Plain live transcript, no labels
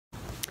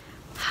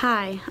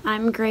Hi,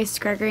 I'm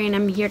Gregory, and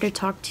I'm here to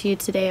talk to you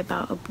today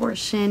about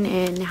abortion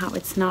and how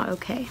it's not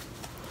okay.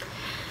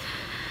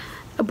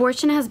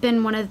 Abortion has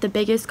been one of the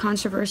biggest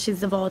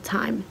controversies of all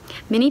time.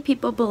 Many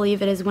people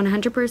believe it is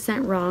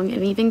 100% wrong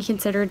and even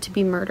considered to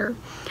be murder.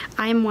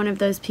 I am one of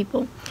those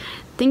people.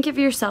 Think of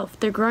yourself,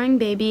 the growing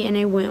baby in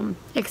a womb,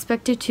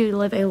 expected to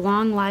live a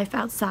long life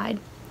outside,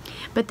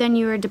 but then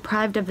you are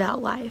deprived of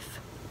that life.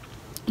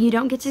 You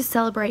don't get to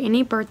celebrate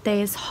any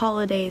birthdays,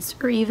 holidays,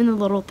 or even the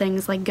little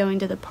things like going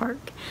to the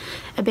park.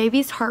 A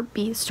baby's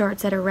heartbeat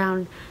starts at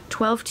around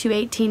 12 to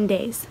 18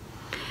 days.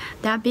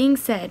 That being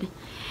said,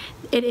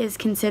 it is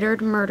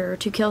considered murder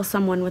to kill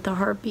someone with a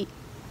heartbeat.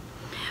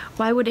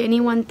 Why would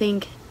anyone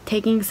think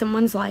taking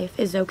someone's life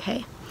is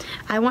okay?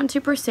 I want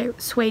to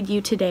persuade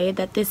you today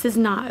that this is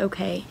not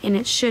okay and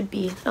it should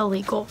be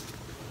illegal.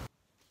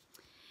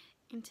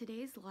 In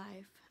today's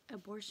life,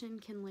 abortion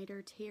can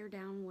later tear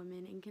down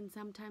women and can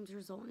sometimes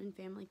result in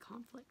family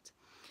conflict.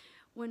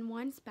 When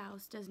one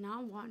spouse does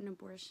not want an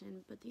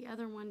abortion, but the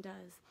other one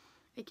does,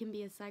 it can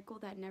be a cycle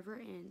that never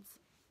ends.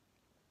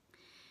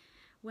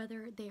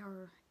 Whether they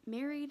are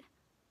married,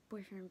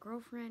 boyfriend,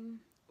 girlfriend,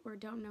 or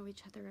don't know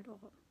each other at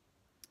all.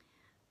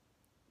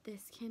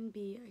 This can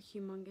be a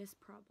humongous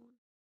problem.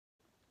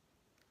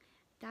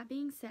 That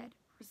being said,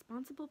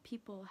 responsible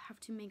people have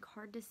to make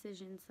hard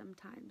decisions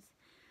sometimes.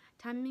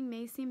 Timing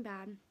may seem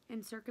bad,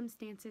 and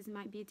circumstances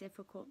might be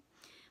difficult,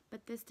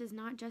 but this does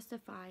not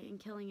justify in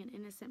killing an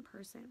innocent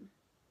person.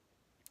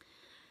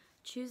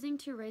 Choosing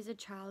to raise a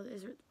child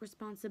is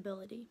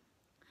responsibility.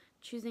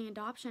 Choosing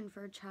adoption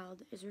for a child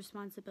is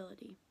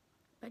responsibility.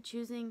 But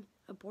choosing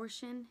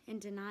abortion and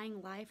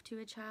denying life to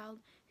a child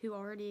who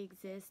already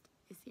exists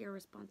is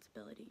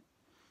irresponsibility.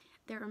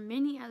 There are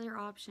many other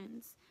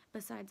options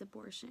besides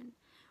abortion.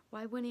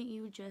 Why wouldn't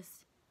you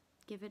just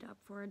give it up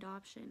for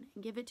adoption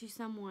and give it to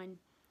someone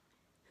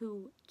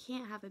who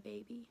can't have a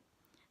baby,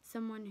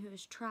 someone who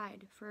has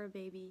tried for a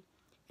baby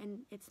and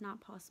it's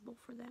not possible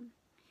for them?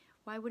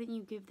 Why wouldn't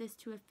you give this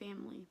to a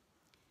family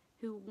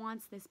who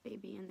wants this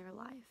baby in their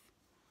life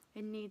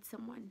and needs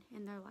someone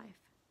in their life?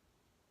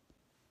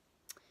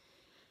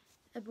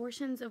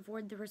 Abortions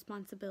avoid the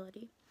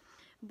responsibility.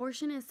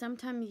 Abortion is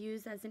sometimes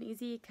used as an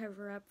easy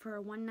cover-up for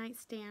a one-night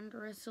stand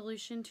or a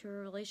solution to a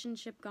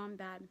relationship gone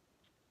bad.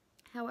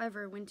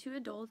 However, when two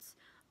adults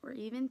or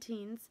even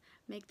teens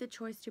make the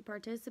choice to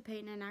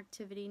participate in an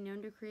activity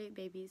known to create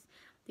babies,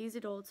 these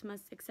adults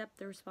must accept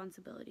the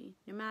responsibility,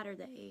 no matter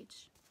the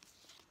age.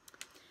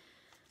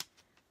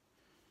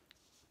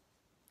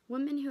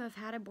 Women who have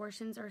had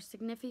abortions are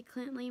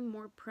significantly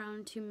more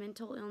prone to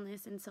mental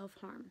illness and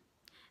self-harm.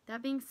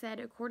 That being said,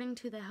 according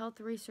to the Health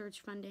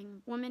Research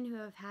Funding, women who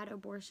have had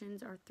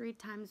abortions are 3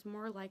 times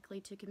more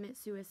likely to commit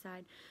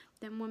suicide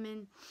than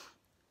women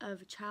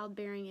of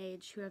childbearing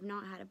age who have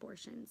not had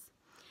abortions.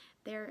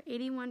 They are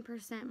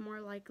 81%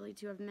 more likely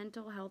to have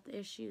mental health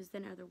issues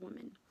than other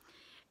women.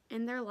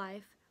 In their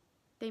life,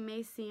 they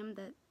may seem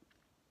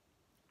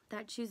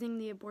that choosing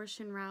the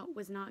abortion route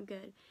was not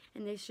good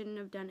and they shouldn't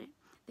have done it.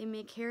 They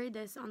may carry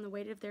this on the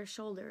weight of their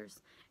shoulders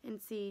and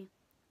see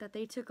that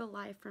they took a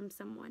life from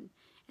someone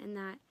and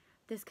that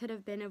this could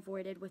have been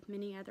avoided with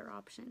many other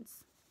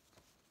options.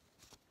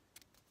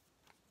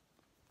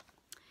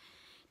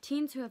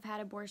 Teens who have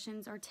had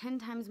abortions are 10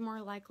 times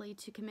more likely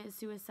to commit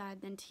suicide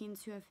than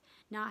teens who have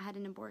not had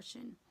an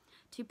abortion.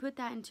 To put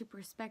that into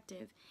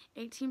perspective,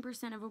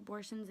 18% of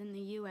abortions in the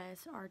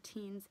U.S. are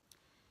teens.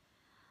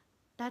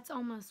 That's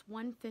almost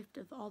 1/5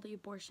 of all the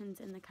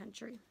abortions in the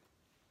country.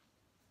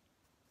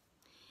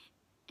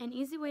 An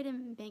easy way to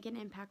make an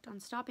impact on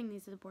stopping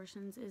these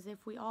abortions is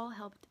if we all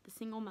helped the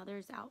single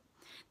mothers out.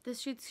 This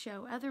should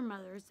show other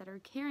mothers that are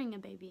carrying a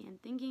baby and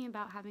thinking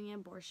about having an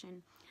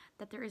abortion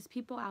that there is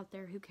people out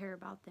there who care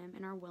about them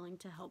and are willing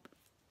to help.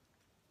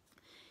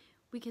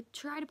 We could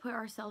try to put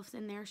ourselves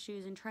in their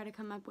shoes and try to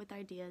come up with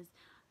ideas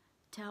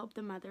to help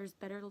the mothers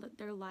better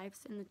their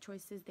lives and the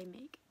choices they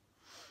make.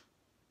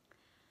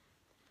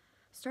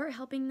 Start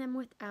helping them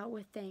with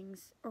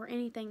things or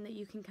anything that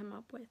you can come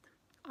up with.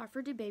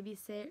 Offer to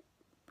babysit,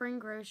 bring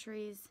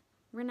groceries,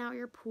 rent out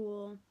your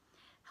pool,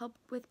 help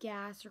with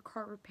gas or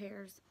car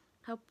repairs,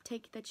 help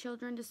take the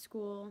children to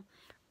school,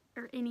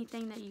 or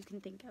anything that you can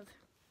think of.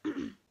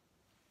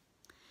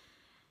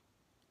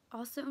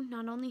 Also,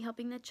 not only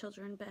helping the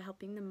children, but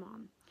helping the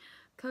mom.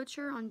 Coach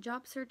her on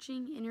job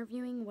searching,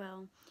 interviewing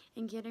well,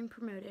 and getting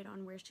promoted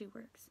on where she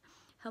works.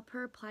 Help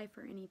her apply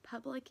for any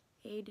public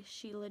aid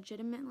she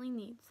legitimately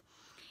needs.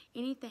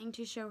 Anything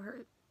to show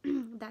her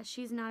that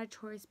she's not a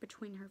choice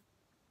between her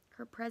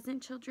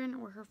present children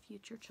or her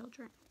future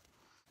children.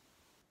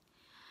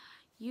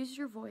 Use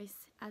your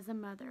voice as a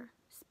mother.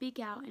 Speak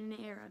out in an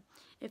era.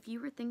 If you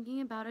were thinking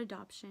about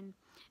adoption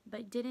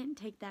but didn't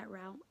take that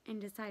route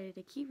and decided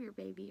to keep your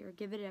baby or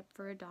give it up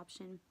for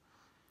adoption,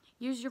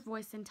 use your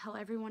voice and tell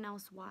everyone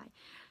else why.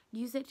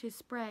 Use it to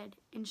spread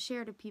and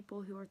share to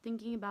people who are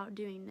thinking about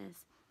doing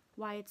this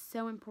why it's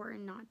so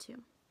important not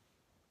to.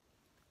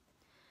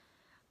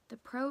 The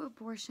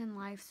pro-abortion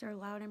lives are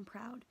loud and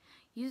proud.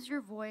 Use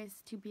your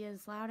voice to be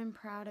as loud and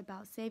proud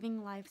about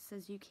saving lives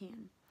as you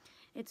can.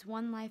 It's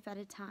one life at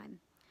a time.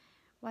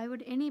 Why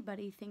would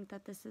anybody think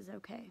that this is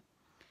okay?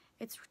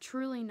 It's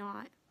truly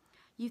not.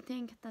 You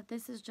think that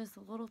this is just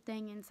a little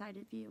thing inside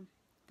of you.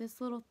 This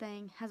little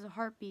thing has a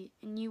heartbeat,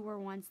 and you were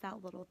once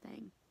that little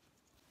thing.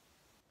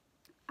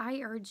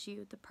 I urge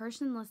you, the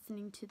person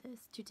listening to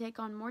this, to take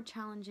on more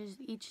challenges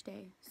each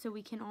day so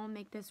we can all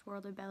make this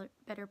world a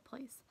better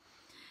place.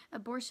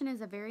 Abortion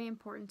is a very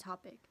important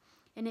topic,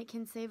 and it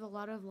can save a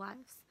lot of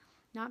lives.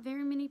 Not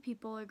very many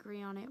people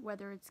agree on it,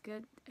 whether it's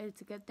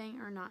a good thing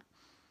or not.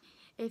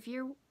 If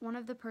you're one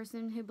of the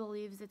person who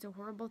believes it's a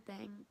horrible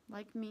thing,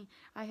 like me,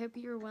 I hope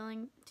you're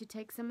willing to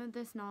take some of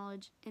this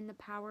knowledge and the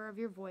power of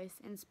your voice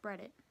and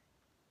spread it.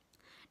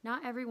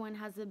 Not everyone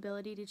has the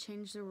ability to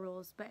change the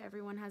rules, but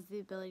everyone has the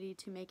ability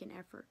to make an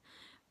effort.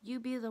 You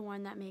be the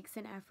one that makes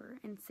an effort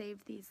and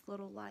save these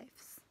little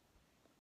lives.